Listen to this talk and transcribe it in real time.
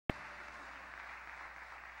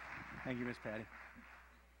Thank you, Miss Patty.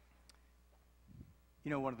 You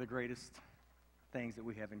know, one of the greatest things that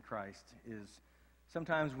we have in Christ is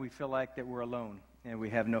sometimes we feel like that we're alone and we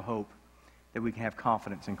have no hope, that we can have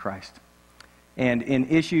confidence in Christ. And in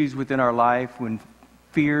issues within our life, when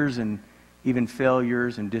fears and even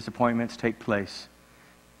failures and disappointments take place,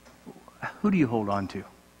 who do you hold on to?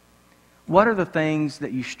 What are the things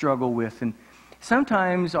that you struggle with? And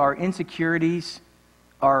sometimes our insecurities,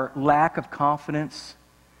 our lack of confidence,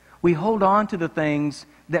 we hold on to the things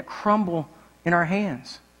that crumble in our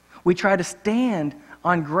hands. We try to stand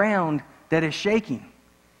on ground that is shaking.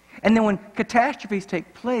 And then when catastrophes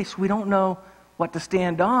take place, we don't know what to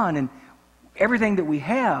stand on. And everything that we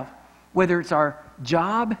have, whether it's our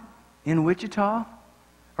job in Wichita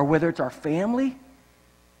or whether it's our family,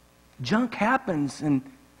 junk happens and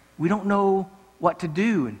we don't know what to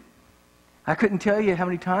do. And I couldn't tell you how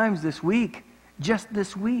many times this week, just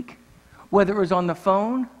this week, whether it was on the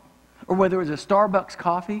phone or whether it was a Starbucks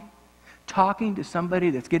coffee, talking to somebody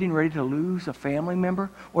that's getting ready to lose a family member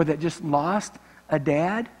or that just lost a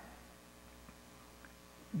dad,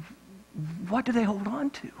 what do they hold on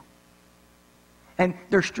to? And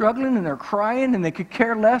they're struggling and they're crying and they could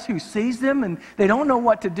care less who sees them and they don't know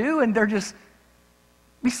what to do and they're just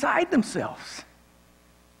beside themselves.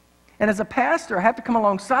 And as a pastor, I have to come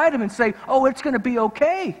alongside them and say, oh, it's going to be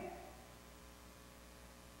okay.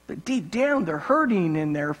 But deep down, they're hurting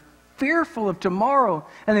and they're fearful of tomorrow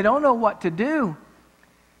and they don't know what to do.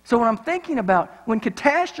 So when I'm thinking about when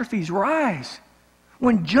catastrophes rise,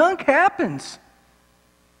 when junk happens,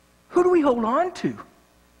 who do we hold on to?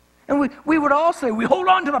 And we would all say, we hold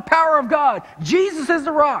on to the power of God. Jesus is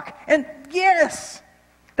the rock. And yes,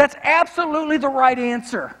 that's absolutely the right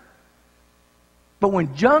answer. But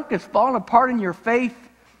when junk is falling apart in your faith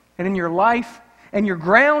and in your life, and your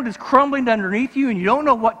ground is crumbling underneath you and you don't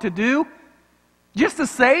know what to do, just to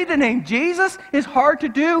say the name Jesus is hard to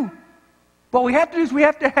do. What we have to do is we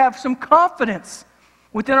have to have some confidence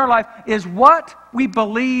within our life. Is what we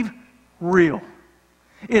believe real?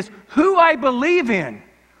 Is who I believe in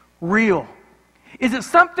real? Is it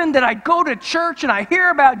something that I go to church and I hear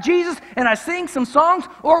about Jesus and I sing some songs?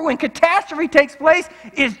 Or when catastrophe takes place,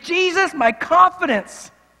 is Jesus my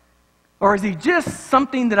confidence? Or is he just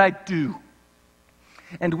something that I do?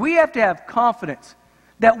 And we have to have confidence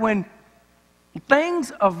that when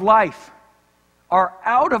things of life are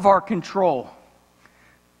out of our control,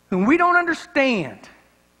 when we don't understand,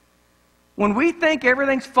 when we think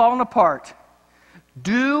everything's falling apart,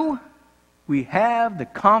 do we have the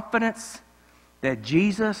confidence that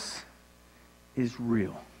Jesus is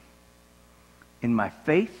real in my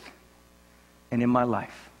faith and in my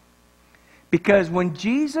life? Because when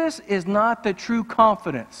Jesus is not the true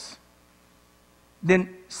confidence,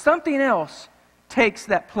 then something else takes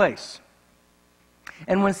that place.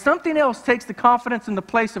 And when something else takes the confidence in the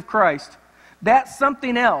place of Christ, that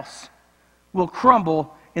something else will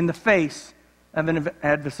crumble in the face of an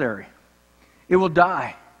adversary. It will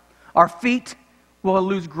die. Our feet will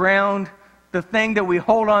lose ground. The thing that we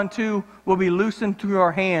hold on to will be loosened through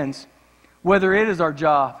our hands, whether it is our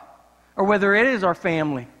job, or whether it is our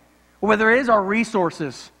family, or whether it is our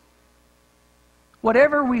resources.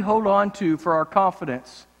 Whatever we hold on to for our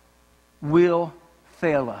confidence will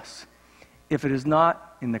fail us if it is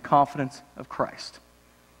not in the confidence of Christ.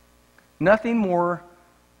 Nothing more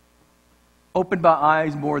opened my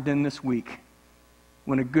eyes more than this week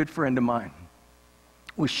when a good friend of mine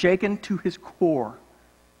was shaken to his core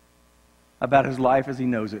about his life as he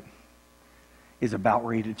knows it is about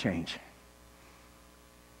ready to change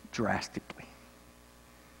drastically.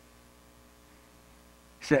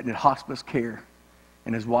 Sitting in hospice care,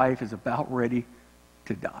 and his wife is about ready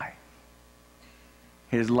to die.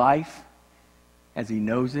 His life, as he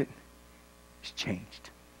knows it, has changed.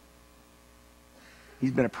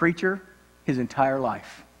 He's been a preacher his entire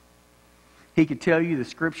life. He could tell you the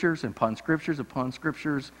scriptures upon scriptures upon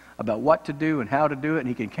scriptures about what to do and how to do it, and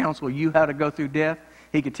he can counsel you how to go through death.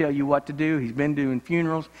 He could tell you what to do. He's been doing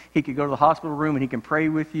funerals. He could go to the hospital room and he can pray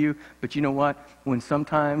with you. But you know what?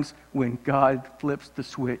 When God flips the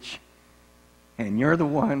switch and you're the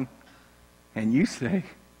one and you say,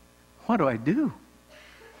 what do I do?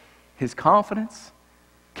 His confidence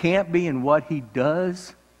can't be in what he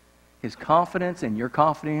does. His confidence and your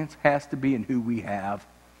confidence has to be in who we have.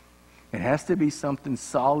 It has to be something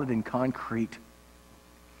solid and concrete.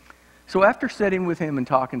 So after sitting with him and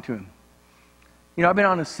talking to him, you know, I've been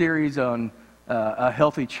on a series on a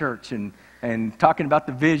healthy church and talking about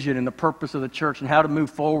the vision and the purpose of the church and how to move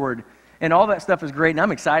forward. And all that stuff is great, and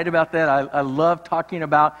I'm excited about that. I love talking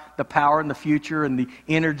about the power and the future and the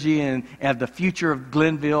energy and the future of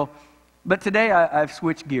Glenville. But today I've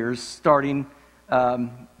switched gears. Starting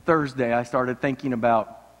Thursday, I started thinking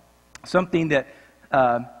about something that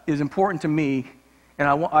is important to me, and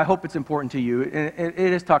I hope it's important to you. It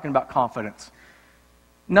is talking about confidence.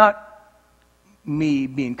 Not me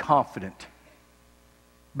being confident,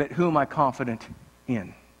 but who am I confident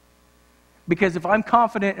in? Because if I'm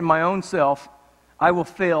confident in my own self, I will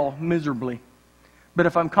fail miserably. But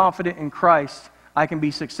if I'm confident in Christ, I can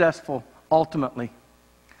be successful ultimately.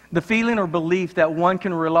 The feeling or belief that one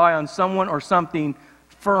can rely on someone or something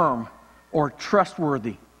firm or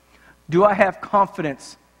trustworthy. Do I have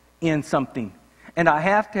confidence in something? And I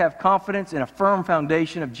have to have confidence in a firm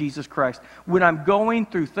foundation of Jesus Christ. When I'm going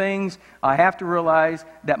through things, I have to realize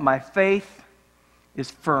that my faith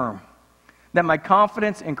is firm, that my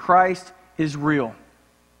confidence in Christ is real.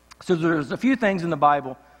 So there's a few things in the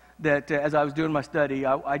Bible that as I was doing my study,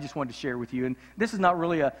 I just wanted to share with you. And this is not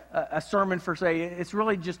really a sermon per se. It's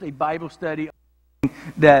really just a Bible study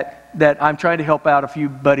that I'm trying to help out a few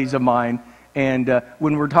buddies of mine. And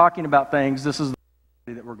when we're talking about things, this is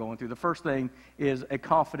the that we're going through. The first thing is a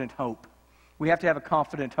confident hope. We have to have a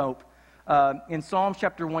confident hope. In Psalms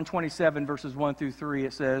chapter 127, verses 1 through 3,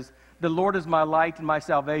 it says, "The Lord is my light and my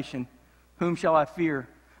salvation. Whom shall I fear?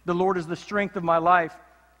 The Lord is the strength of my life.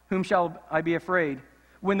 Whom shall I be afraid?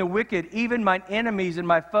 When the wicked, even mine enemies and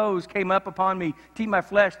my foes, came up upon me to eat my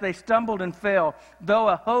flesh, they stumbled and fell. Though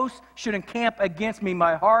a host should encamp against me,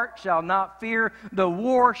 my heart shall not fear. Though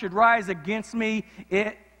war should rise against me,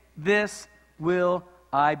 this will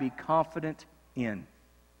I be confident in."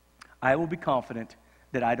 I will be confident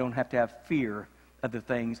that I don't have to have fear of the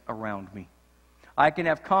things around me. I can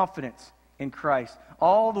have confidence in Christ.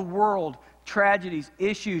 All the world tragedies,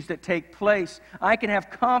 issues that take place, I can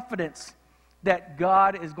have confidence that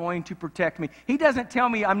God is going to protect me. He doesn't tell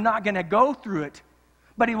me I'm not going to go through it,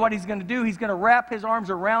 but what He's going to do, He's going to wrap His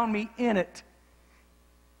arms around me in it.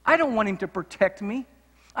 I don't want Him to protect me.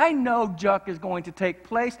 I know junk is going to take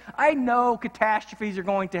place. I know catastrophes are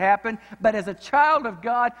going to happen. But as a child of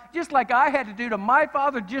God, just like I had to do to my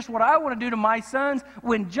father, just what I want to do to my sons,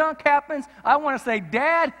 when junk happens, I want to say,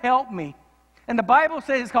 "Dad, help me." And the Bible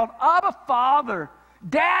says it's called Abba Father.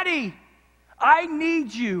 Daddy, I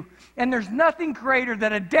need you. And there's nothing greater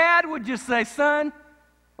than a dad would just say, "Son,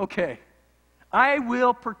 okay, I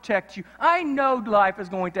will protect you. I know life is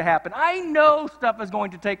going to happen. I know stuff is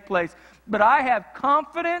going to take place. But I have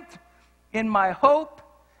confidence in my hope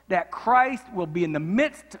that Christ will be in the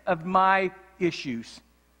midst of my issues.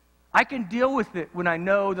 I can deal with it when I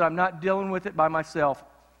know that I'm not dealing with it by myself.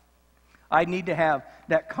 I need to have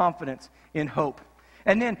that confidence in hope.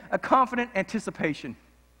 And then a confident anticipation.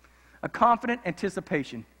 A confident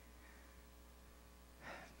anticipation.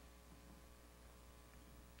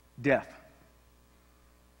 Death.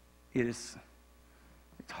 It's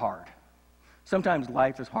hard. Sometimes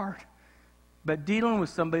life is hard. But dealing with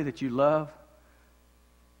somebody that you love,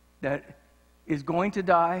 that is going to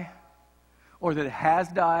die, or that has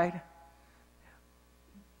died,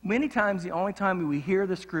 many times the only time we hear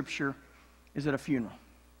the scripture is at a funeral.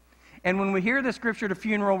 And when we hear the scripture at a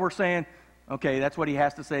funeral, we're saying, okay, that's what he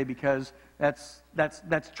has to say, because that's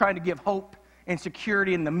trying to give hope and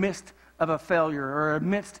security in the midst of a failure or in the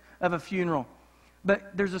midst of a funeral.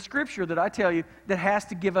 But there's a scripture that I tell you that has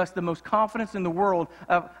to give us the most confidence in the world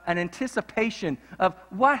of an anticipation of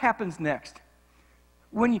what happens next.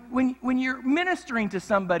 When you're ministering to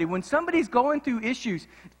somebody, when somebody's going through issues,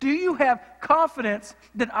 do you have confidence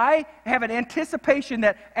that I have an anticipation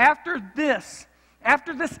that after this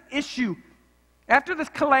issue, after this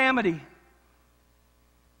calamity,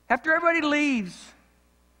 after everybody leaves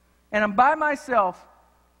and I'm by myself,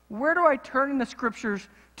 where do I turn in the scriptures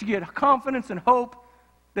to get confidence and hope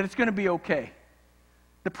that it's going to be okay?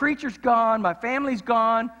 The preacher's gone, my family's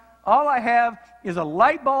gone, all I have is a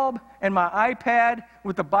light bulb and my iPad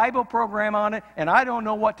with the Bible program on it, and I don't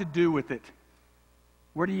know what to do with it.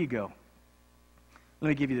 Where do you go? Let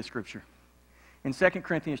me give you the scripture. In 2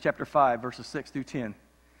 Corinthians chapter 5, verses 6 through 10,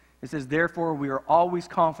 it says, "Therefore we are always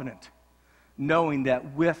confident, knowing that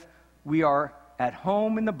we are at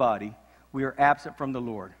home in the body, we are absent from the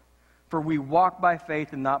Lord. For we walk by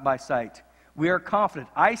faith and not by sight. We are confident,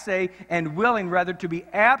 I say, and willing rather to be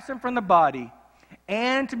absent from the body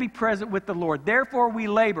and to be present with the Lord. Therefore we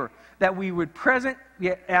labor that we would present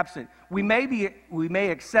yet absent. We may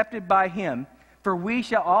accepted by him, for we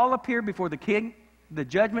shall all appear before the King, the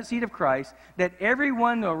judgment seat of Christ, that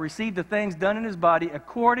everyone will receive the things done in his body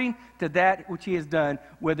according to that which he has done,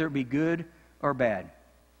 whether it be good or bad."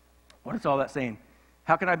 What is all that saying?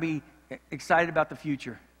 How can I be excited about the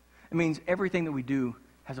future? It means everything that we do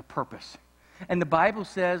has a purpose. And the Bible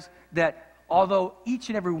says that although each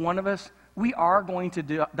and every one of us, we are going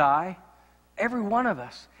to die, every one of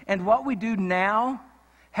us. And what we do now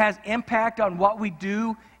has impact on what we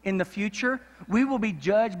do in the future. We will be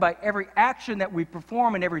judged by every action that we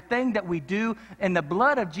perform and everything that we do. And the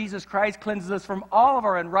blood of Jesus Christ cleanses us from all of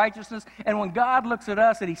our unrighteousness. And when God looks at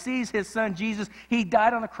us and He sees His Son Jesus, He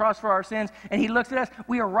died on the cross for our sins, and He looks at us,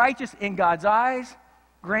 we are righteous in God's eyes,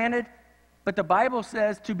 granted. But the Bible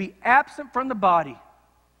says to be absent from the body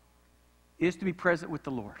is to be present with the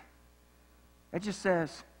Lord. It just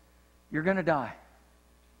says you're going to die.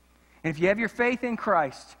 And if you have your faith in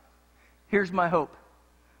Christ, here's my hope.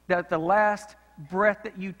 That the last breath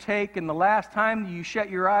that you take and the last time you shut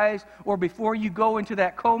your eyes or before you go into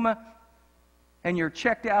that coma and you're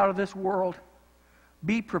checked out of this world,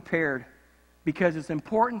 be prepared, because it's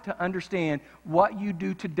important to understand what you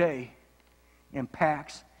do today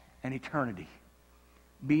impacts an eternity.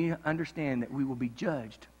 Understand that we will be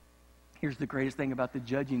judged. Here's the greatest thing about the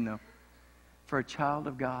judging, though. For a child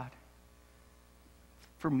of God,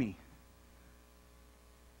 for me,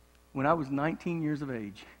 when I was 19 years of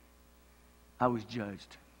age, I was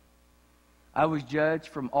judged. I was judged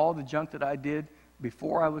from all the junk that I did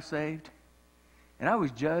before I was saved. And I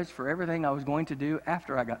was judged for everything I was going to do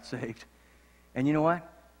after I got saved. And you know what?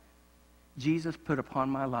 Jesus put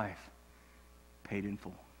upon my life, paid in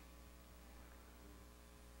full.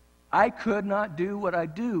 I could not do what I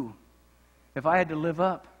do if I had to live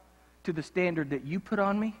up to the standard that you put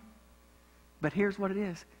on me. But here's what it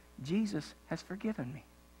is. Jesus has forgiven me.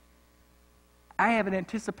 I have an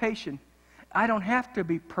anticipation. I don't have to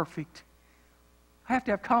be perfect. I have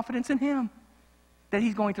to have confidence in Him that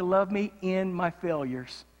He's going to love me in my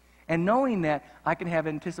failures. And knowing that, I can have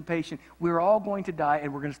anticipation. We're all going to die,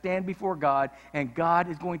 and we're going to stand before God, and God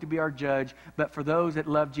is going to be our judge. But for those that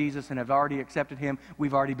love Jesus and have already accepted Him,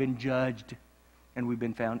 we've already been judged, and we've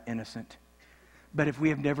been found innocent. But if we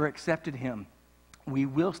have never accepted Him, we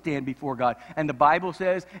will stand before God. And the Bible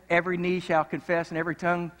says, every knee shall confess and every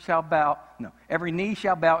tongue shall bow. No, every knee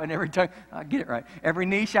shall bow and every tongue, get it right. Every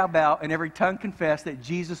knee shall bow and every tongue confess that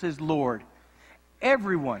Jesus is Lord.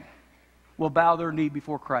 Everyone will bow their knee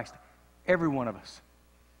before Christ. Every one of us.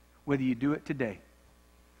 Whether you do it today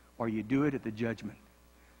or you do it at the judgment,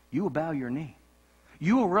 you will bow your knee.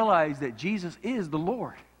 You will realize that Jesus is the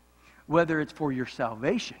Lord, whether it's for your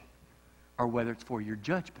salvation or whether it's for your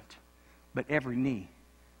judgment. But every knee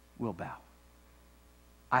will bow.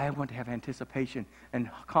 I want to have anticipation and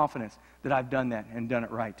confidence that I've done that and done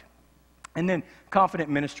it right. And then confident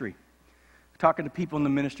ministry. Talking to people in the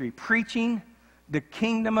ministry. Preaching the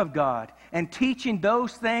kingdom of God and teaching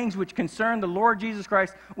those things which concern the Lord Jesus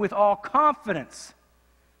Christ with all confidence.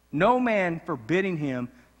 No man forbidding Him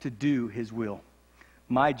to do His will.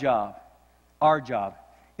 My job, our job,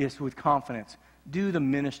 is with confidence. Do the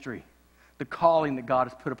ministry. The calling that God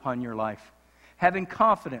has put upon your life. Having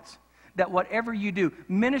confidence that whatever you do,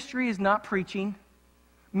 ministry is not preaching.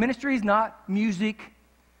 Ministry is not music.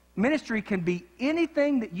 Ministry can be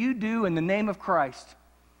anything that you do in the name of Christ.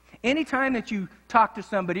 Anytime that you talk to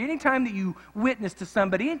somebody, anytime that you witness to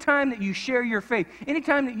somebody, anytime that you share your faith,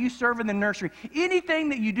 anytime that you serve in the nursery, anything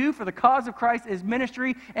that you do for the cause of Christ is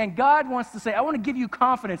ministry. And God wants to say, I want to give you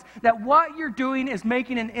confidence that what you're doing is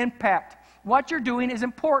making an impact. What you're doing is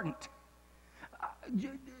important.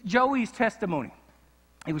 Joey's testimony.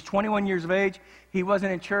 He was 21 years of age. He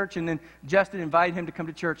wasn't in church, and then Justin invited him to come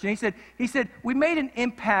to church. And he said, we made an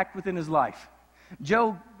impact within his life.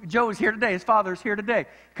 Joe is here today. His father is here today.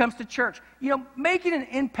 Comes to church. You know, making an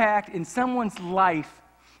impact in someone's life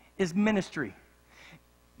is ministry.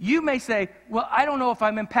 You may say, well, I don't know if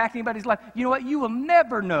I'm impacting anybody's life. You know what? You will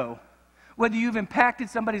never know whether you've impacted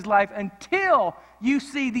somebody's life until you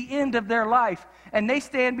see the end of their life and they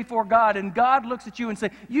stand before God and God looks at you and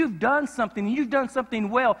says, you've done something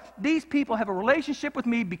well. These people have a relationship with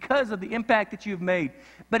me because of the impact that you've made.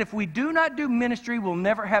 But if we do not do ministry, we'll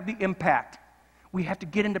never have the impact. We have to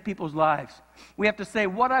get into people's lives. We have to say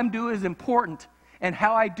what I'm doing is important and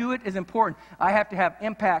how I do it is important. I have to have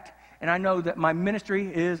impact, and I know that my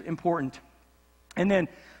ministry is important. And then,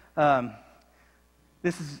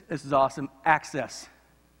 this is awesome, access.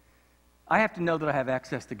 I have to know that I have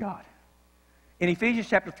access to God. In Ephesians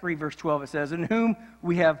chapter 3, verse 12, it says, in whom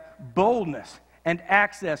we have boldness and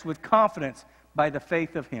access with confidence by the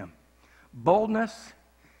faith of Him. Boldness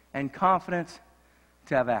and confidence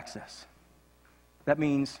to have access. That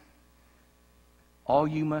means all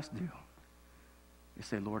you must do is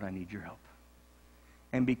say, Lord, I need your help.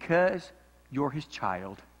 And because you're His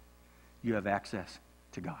child, you have access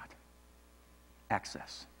to God.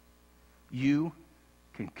 Access. You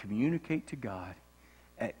can communicate to God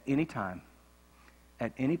at any time,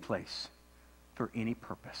 at any place, for any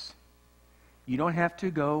purpose. You don't have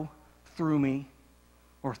to go through me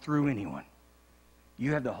or through anyone.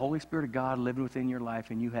 You have the Holy Spirit of God living within your life,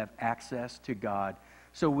 and you have access to God.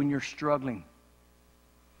 So when you're struggling,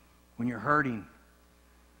 when you're hurting,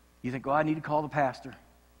 you think, oh, I need to call the pastor.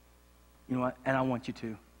 You know what? And I want you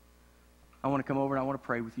to. I want to come over and I want to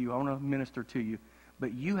pray with you. I want to minister to you.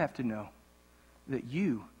 But you have to know that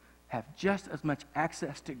you have just as much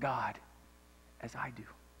access to God as I do.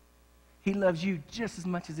 He loves you just as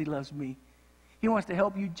much as he loves me. He wants to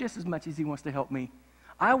help you just as much as he wants to help me.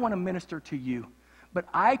 I want to minister to you, but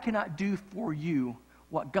I cannot do for you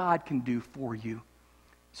what God can do for you.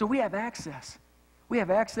 So we have access. We have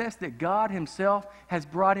access that God himself has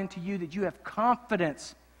brought into you, that you have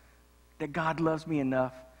confidence that God loves me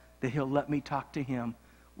enough that he'll let me talk to him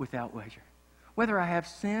without leisure. Whether I have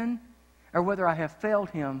sinned or whether I have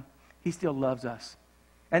failed him, he still loves us.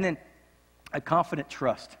 And then a confident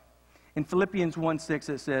trust. In Philippians 1:6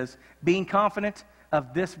 it says, being confident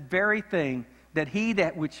of this very thing, that he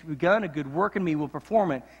that which begun a good work in me will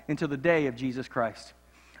perform it until the day of Jesus Christ.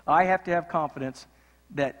 I have to have confidence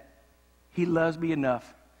that he loves me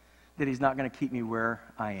enough that he's not going to keep me where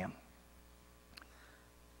I am.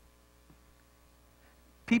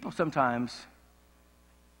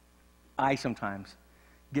 I sometimes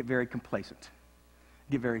get very complacent,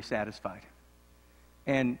 get very satisfied.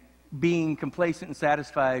 And being complacent and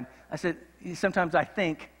satisfied, I said, sometimes I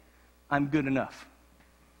think I'm good enough,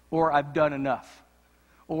 or I've done enough,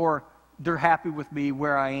 or they're happy with me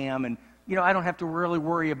where I am, and I don't have to really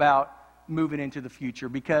worry about moving into the future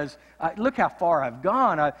because look how far I've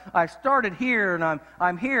gone. I started here and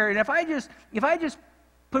I'm here, and if I just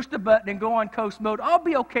push the button and go on coast mode, I'll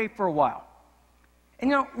be okay for a while.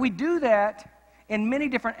 And we do that in many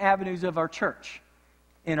different avenues of our church,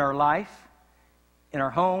 in our life, in our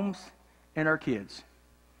homes, in our kids.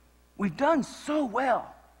 We've done so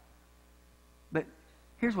well. But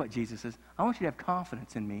here's what Jesus says. I want you to have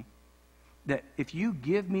confidence in me that if you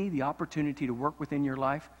give me the opportunity to work within your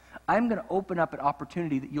life, I'm going to open up an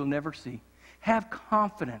opportunity that you'll never see. Have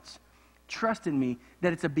confidence. Trust in me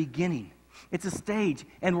that it's a beginning. It's a stage,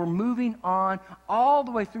 and we're moving on all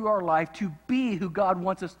the way through our life to be who God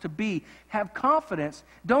wants us to be. Have confidence.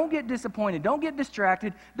 Don't get disappointed. Don't get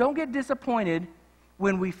distracted. Don't get disappointed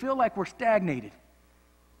when we feel like we're stagnated.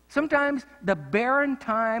 Sometimes the barren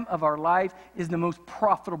time of our life is the most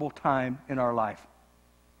profitable time in our life.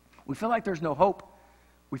 We feel like there's no hope.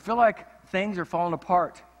 We feel like things are falling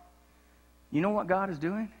apart. You know what God is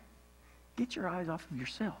doing? Get your eyes off of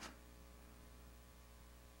yourself.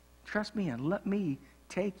 Trust me and let me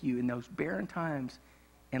take you in those barren times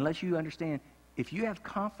and let you understand, if you have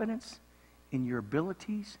confidence in your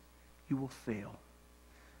abilities, you will fail.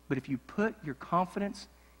 But if you put your confidence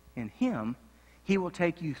in him, he will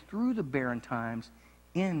take you through the barren times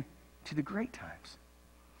into the great times.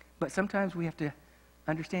 But sometimes we have to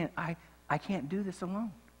understand, I can't do this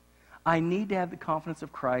alone. I need to have the confidence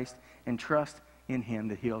of Christ and trust in him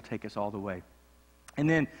that he'll take us all the way. And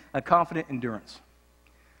then a confident endurance.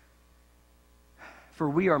 For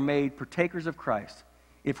we are made partakers of Christ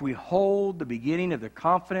if we hold the beginning of the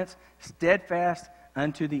confidence steadfast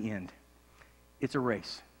unto the end. It's a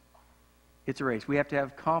race. It's a race. We have to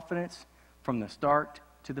have confidence from the start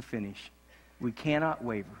to the finish. We cannot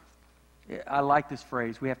waver. I like this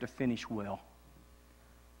phrase, we have to finish well.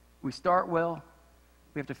 We start well,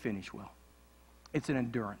 we have to finish well. It's an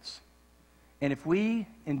endurance. And if we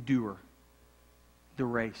endure the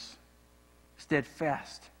race,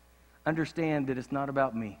 steadfast, understand that it's not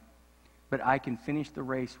about me, but I can finish the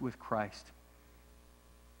race with Christ.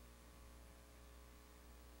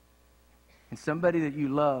 And somebody that you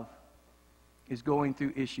love is going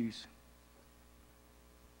through issues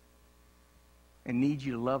and needs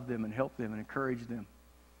you to love them and help them and encourage them.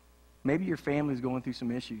 Maybe your family's going through some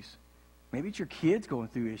issues. Maybe it's your kids going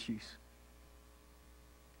through issues.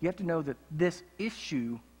 You have to know that this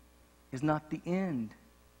issue is not the end.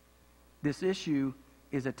 This issue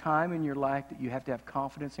is a time in your life that you have to have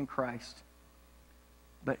confidence in Christ.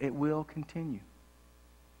 But it will continue.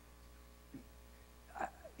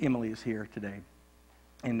 Emily is here today.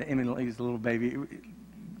 And Emily is a little baby.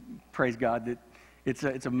 Praise God that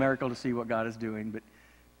it's a miracle to see what God is doing. But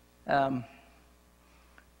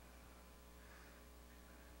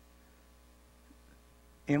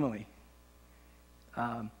Emily,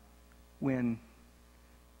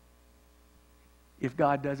 if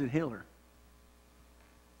God doesn't heal her,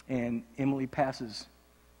 and Emily passes,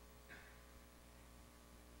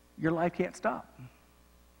 your life can't stop.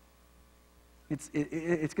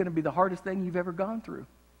 It's going to be the hardest thing you've ever gone through.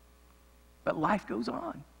 But life goes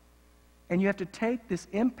on. And you have to take this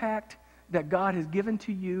impact that God has given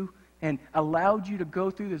to you and allowed you to go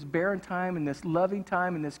through this barren time and this loving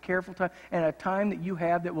time and this careful time and a time that you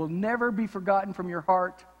have that will never be forgotten from your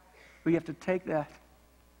heart. But you have to take that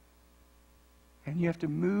and you have to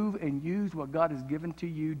move and use what God has given to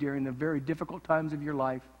you during the very difficult times of your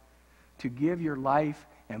life to give your life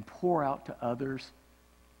and pour out to others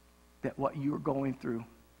that what you are going through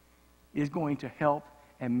is going to help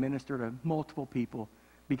and minister to multiple people,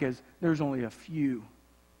 because there's only a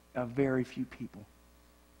very few people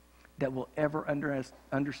that will ever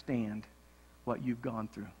understand what you've gone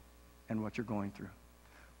through and what you're going through.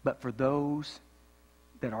 But for those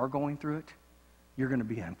that are going through it, you're going to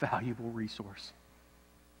be an invaluable resource.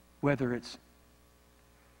 Whether it's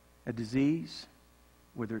a disease,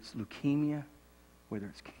 whether it's leukemia, whether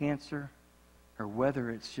it's cancer, or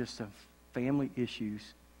whether it's just some family issues,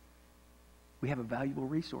 we have a valuable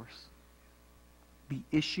resource. The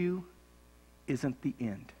issue isn't the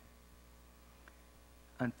end.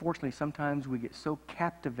 Unfortunately, sometimes we get so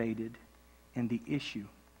captivated in the issue,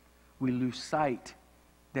 we lose sight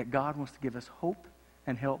that God wants to give us hope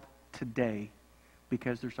and help today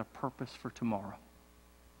because there's a purpose for tomorrow.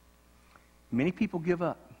 Many people give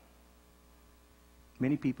up.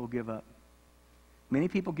 Many people give up. Many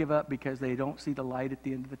people give up because they don't see the light at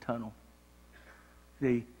the end of the tunnel.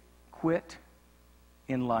 They quit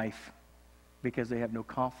in life because they have no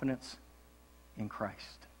confidence in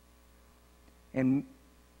Christ. And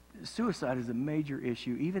suicide is a major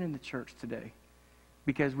issue, even in the church today,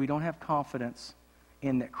 because we don't have confidence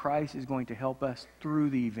in that Christ is going to help us through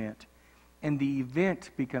the event. And the event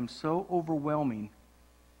becomes so overwhelming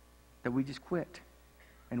that we just quit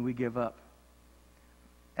and we give up.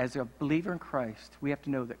 As a believer in Christ, we have to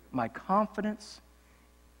know that my confidence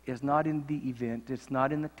is not in the event, it's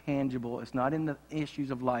not in the tangible, it's not in the issues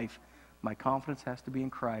of life. My confidence has to be in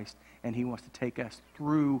Christ, and He wants to take us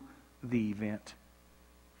through the event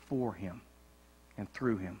for Him and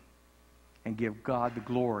through Him and give God the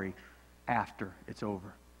glory after it's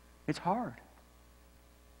over. It's hard.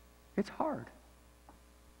 It's hard.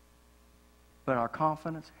 But our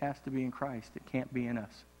confidence has to be in Christ. It can't be in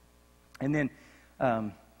us. And then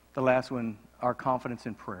the last one, our confidence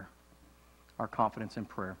in prayer. Our confidence in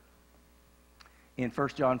prayer. In 1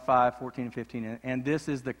 John 5, 14 and 15, and this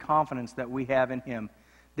is the confidence that we have in Him,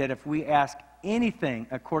 that if we ask anything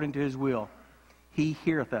according to His will, He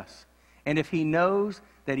heareth us. And if He knows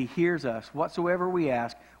that He hears us, whatsoever we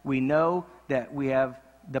ask, we know that we have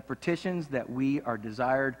the petitions that we are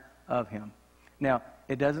desired of Him. Now,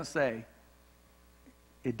 it doesn't say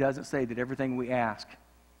that everything we ask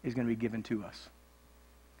is going to be given to us.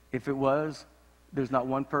 If it was, there's not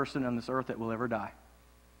one person on this earth that will ever die.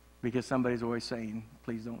 Because somebody's always saying,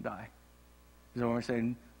 please don't die. There's always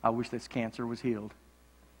saying, I wish this cancer was healed.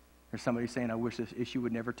 There's somebody saying, I wish this issue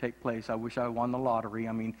would never take place. I wish I won the lottery.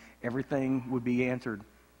 I mean, everything would be answered.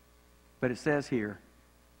 But it says here,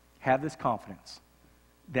 have this confidence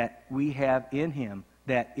that we have in Him,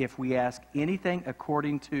 that if we ask anything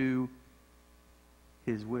according to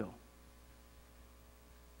His will,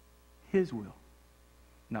 His will,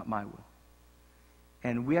 not my will.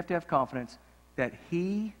 And we have to have confidence that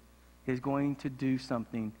He is going to do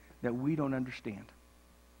something that we don't understand.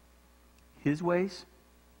 His ways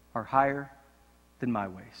are higher than my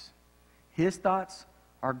ways. His thoughts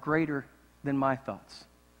are greater than my thoughts.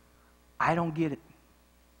 I don't get it.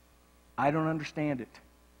 I don't understand it.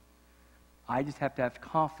 I just have to have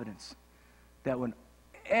confidence that when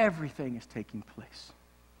everything is taking place,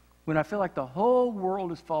 when I feel like the whole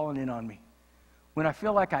world is falling in on me, when I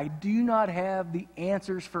feel like I do not have the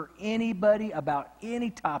answers for anybody about any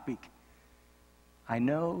topic, I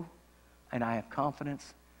know and I have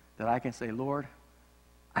confidence that I can say, Lord,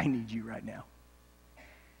 I need you right now.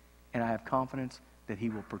 And I have confidence that He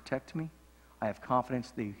will protect me. I have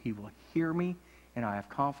confidence that He will hear me. And I have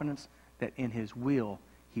confidence that in His will,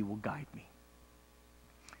 He will guide me.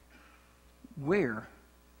 Where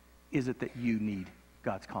is it that you need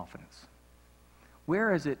God's confidence?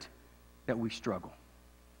 Where is it that we struggle?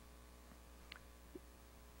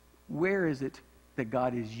 Where is it that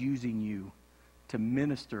God is using you to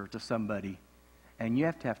minister to somebody, and you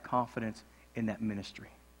have to have confidence in that ministry?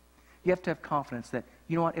 You have to have confidence that,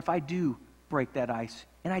 you know what, if I do break that ice,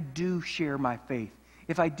 and I do share my faith,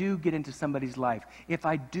 if I do get into somebody's life, if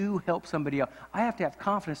I do help somebody else, I have to have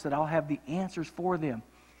confidence that I'll have the answers for them.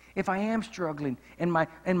 If I am struggling and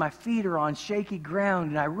my feet are on shaky ground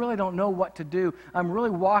and I really don't know what to do, I'm really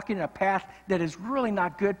walking in a path that is really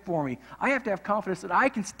not good for me, I have to have confidence that I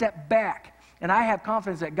can step back, and I have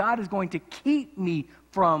confidence that God is going to keep me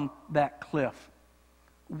from that cliff.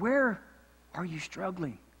 Where are you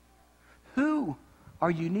struggling? Who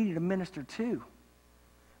are you needing to minister to?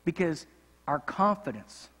 Because our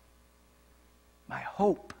confidence, my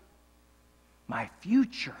hope, my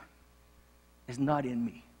future is not in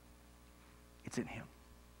me. It's in Him.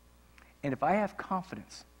 And if I have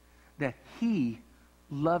confidence that He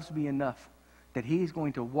loves me enough that He is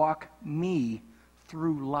going to walk me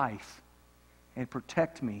through life and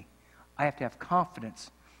protect me, I have to have confidence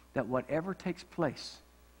that whatever takes place,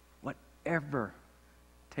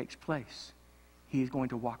 He is going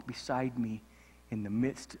to walk beside me in the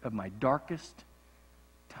midst of my darkest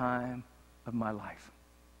time of my life.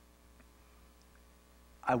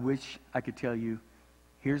 I wish I could tell you,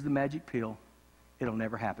 here's the magic pill. It'll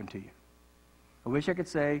never happen to you. I wish I could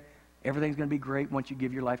say everything's going to be great once you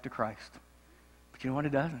give your life to Christ. But you know what?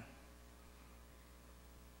 It doesn't.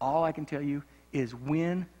 All I can tell you is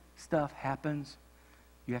when stuff happens,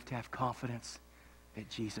 you have to have confidence that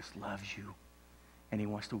Jesus loves you and He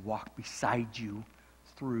wants to walk beside you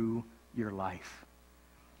through your life.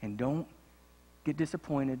 And don't get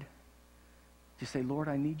disappointed. Just say, Lord,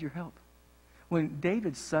 I need your help. When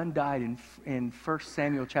David's son died in 1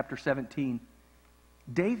 Samuel chapter 17,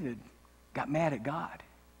 David got mad at God.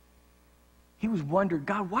 He was wondering,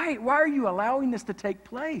 God, why are you allowing this to take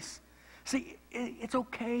place? See, it's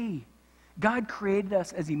okay. God created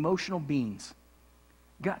us as emotional beings.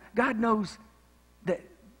 God knows that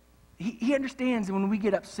He understands when we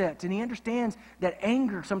get upset, and He understands that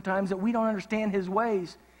anger sometimes that we don't understand His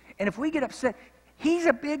ways. And if we get upset, He's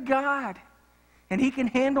a big God, and He can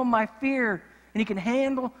handle my fear, and He can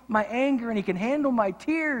handle my anger, and He can handle my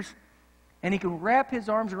tears, and He can wrap His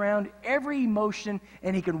arms around every emotion,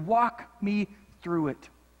 and He can walk me through it.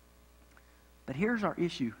 But here's our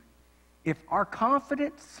issue. If our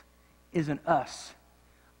confidence is in us,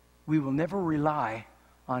 we will never rely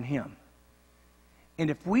on Him. And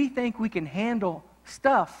if we think we can handle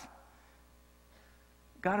stuff,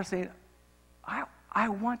 God is saying, I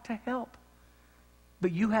want to help,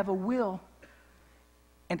 but you have a will,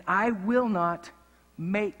 and I will not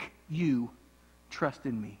make you trust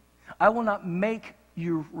in me. I will not make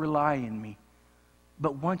you rely in me.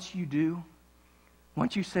 But once you do,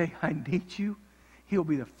 once you say, I need you, He'll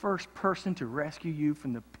be the first person to rescue you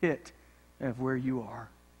from the pit of where you are.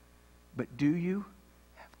 But do you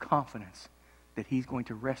have confidence that He's going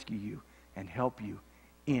to rescue you and help you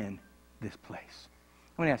in this place?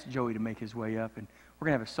 I'm going to ask Joey to make his way up, and we're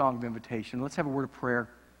going to have a song of invitation. Let's have a word of prayer.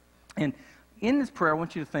 And in this prayer, I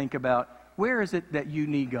want you to think about, where is it that you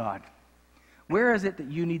need God? Where is it that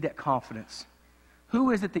you need that confidence?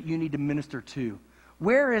 Who is it that you need to minister to?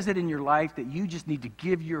 Where is it in your life that you just need to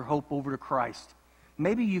give your hope over to Christ?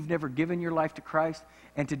 Maybe you've never given your life to Christ,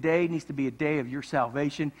 and today needs to be a day of your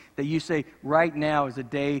salvation, that you say, right now is a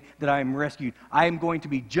day that I am rescued. I am going to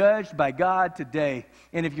be judged by God today.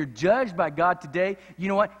 And if you're judged by God today, you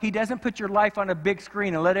know what? He doesn't put your life on a big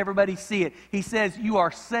screen and let everybody see it. He says you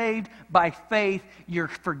are saved by faith. You're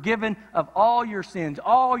forgiven of all your sins.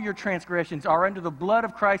 All your transgressions are under the blood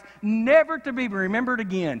of Christ, never to be remembered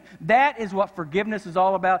again. That is what forgiveness is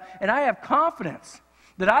all about. And I have confidence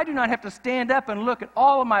that I do not have to stand up and look at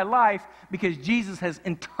all of my life, because Jesus has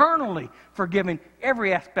internally forgiven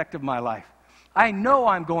every aspect of my life. I know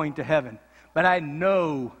I'm going to heaven, but I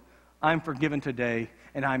know I'm forgiven today,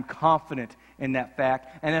 and I'm confident in that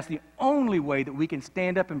fact. And that's the only way that we can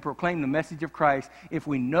stand up and proclaim the message of Christ, if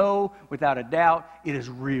we know without a doubt it is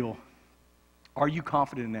real. Are you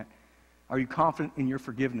confident in that? Are you confident in your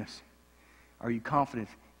forgiveness? Are you confident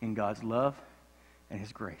in God's love and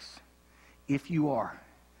His grace? If you are,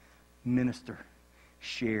 minister,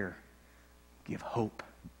 share, give hope.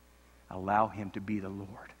 Allow Him to be the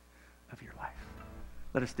Lord of your life.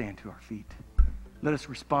 Let us stand to our feet. Let us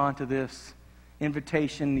respond to this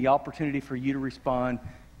invitation, the opportunity for you to respond.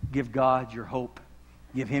 Give God your hope.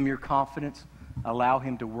 Give Him your confidence. Allow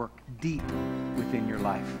Him to work deep within your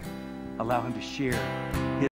life. Allow Him to share His